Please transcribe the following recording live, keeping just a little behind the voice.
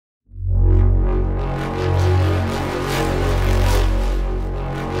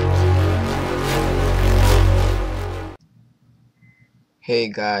Hey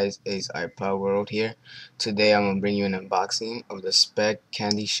guys, AceIpodWorld here. Today I'm gonna bring you an unboxing of the Speck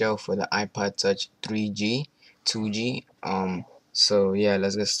candy shell for the iPod Touch 3G, 2G. So yeah,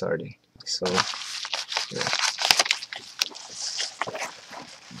 let's get started. So yeah,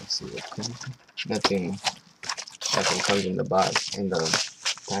 let's see what comes. Nothing comes in the box in the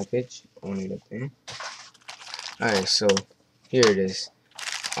package. Only the thing. Alright, so here it is.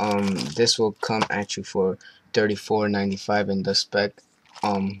 This will come at you for $34.95 in the Speck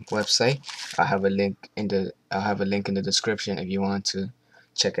website. I'll have a link in the description if you want to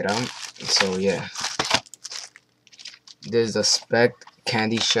check it out. So yeah, this is the Speck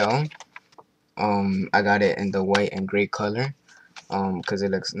candy shell. I got it in the white and gray color because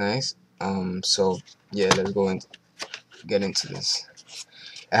it looks nice. So yeah, let's go and get into this.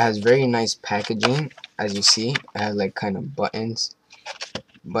 It has very nice packaging. As you see, it has like kind of buttons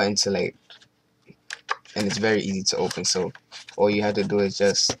to like, and it's very easy to open. So all you have to do is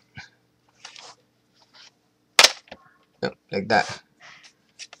just like that,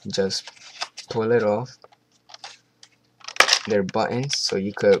 just pull it off. They're buttons, so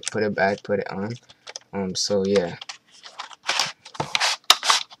you could put it back, put it on. So yeah,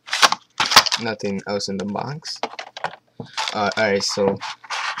 nothing else in the box. Alright, so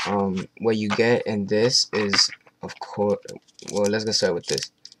what you get in this is, of course, well, let's get started with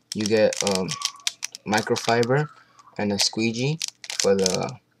this. You get microfiber and a squeegee for the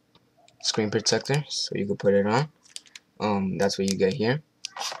screen protector, so you can put it on. That's what you get here.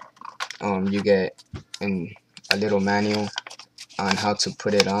 You get a little manual on how to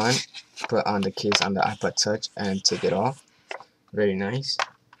put it on, put on the case on the iPod Touch and take it off. Very nice.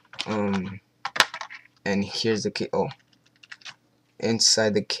 And here's the case. Oh,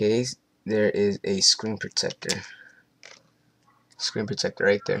 inside the case there is a screen protector. Screen protector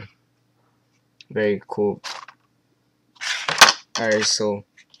right there. Very cool. Alright, so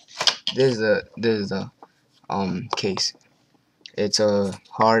this is the case. It's a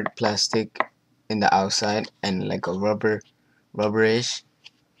hard plastic in the outside and like a rubberish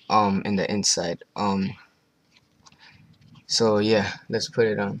in the inside. So yeah, let's put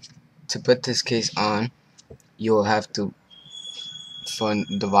it on. To put this case on, you'll have to, for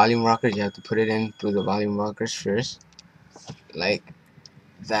the volume rockers, you have to put it in through the volume rockers first, like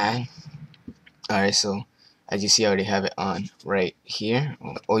that. Alright, so as you see, I already have it on right here.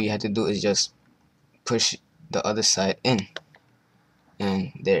 All you have to do is just push the other side in,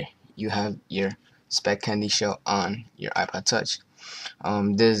 and there you have your Speck candy shell on your iPod Touch.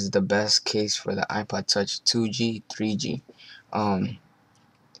 This is the best case for the iPod Touch 2G, 3G.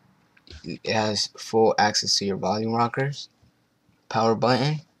 It has full access to your volume rockers, power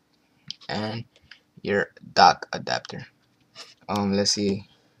button, and your dock adapter. Let's see.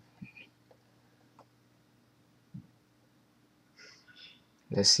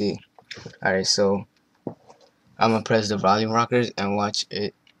 Alright, so I'm gonna press the volume rockers and watch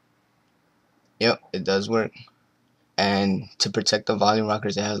it. Yep, it does work. And to protect the volume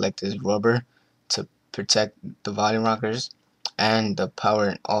rockers, it has like this rubber to protect the volume rockers and the power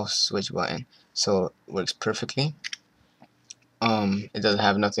and off switch button, so it works perfectly. It doesn't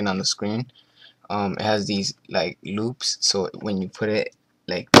have nothing on the screen. It has these like loops, so when you put it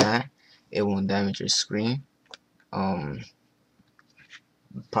like that, it won't damage your screen.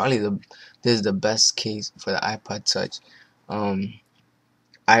 Probably this is the best case for the iPod Touch.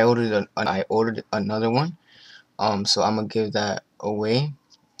 I ordered another one. So I'm gonna give that away.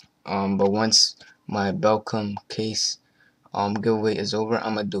 But once my Belcom case giveaway is over,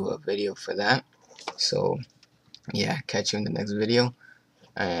 I'm gonna do a video for that. So yeah, catch you in the next video,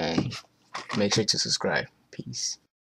 and make sure to subscribe. Peace.